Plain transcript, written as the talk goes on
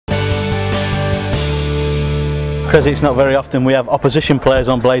Because it's not very often we have opposition players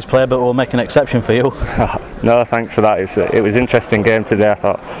on Blaze Player, but we'll make an exception for you. No, thanks for that. It was an interesting game today. I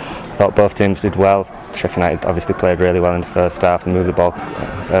thought both teams did well. Sheffield United obviously played really well in the first half and moved the ball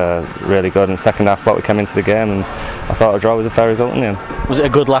really good. In the second half, I thought we came into the game, and I thought a draw was a fair result in the end. Was it a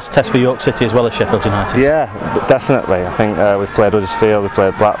good last test for York City as well as Sheffield United? Yeah, definitely. I think we've played Huddersfield, we've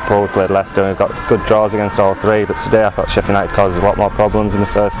played Blackpool, we've played Leicester, and we've got good draws against all three. But today I thought Sheffield United caused a lot more problems in the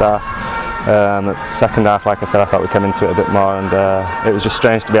first half. Second half, like I said, I thought we came into it a bit more, and it was just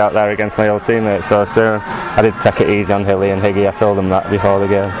strange to be out there against my old teammates so soon. I did take it easy on Hilly and Higgy. I told them that before the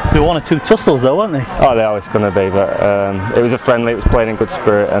game. There were one or two tussles though, weren't they? Oh, they're always going to be, but it was a friendly, it was played in good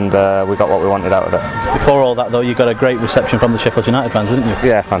spirit, and we got what we wanted out of it. Before all that though, you got a great reception from the Sheffield United fans, didn't you?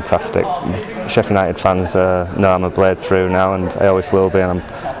 Yeah, fantastic. Sheffield United fans know I'm a Blade through now, and I always will be, and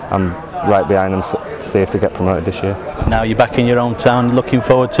I'm right behind them to see if they get promoted this year. Now you're back in your own town, looking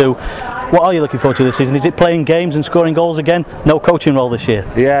forward to... What are you looking forward to this season? Is it playing games and scoring goals again? No coaching role this year?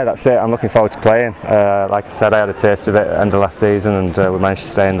 Yeah, that's it. I'm looking forward to playing. Like I said, I had a taste of it at the end of last season, and we managed to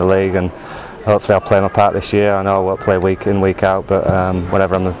stay in the league, and hopefully I'll play my part this year. I know I won't play week in, week out, but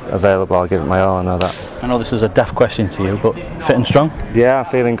whenever I'm available I'll give it my all, I know that. I know this is a daft question to you, but fit and strong? Yeah, I'm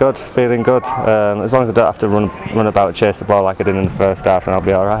feeling good, feeling good. As long as I don't have to run about and chase the ball like I did in the first half, then I'll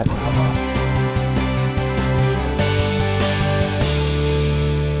be alright.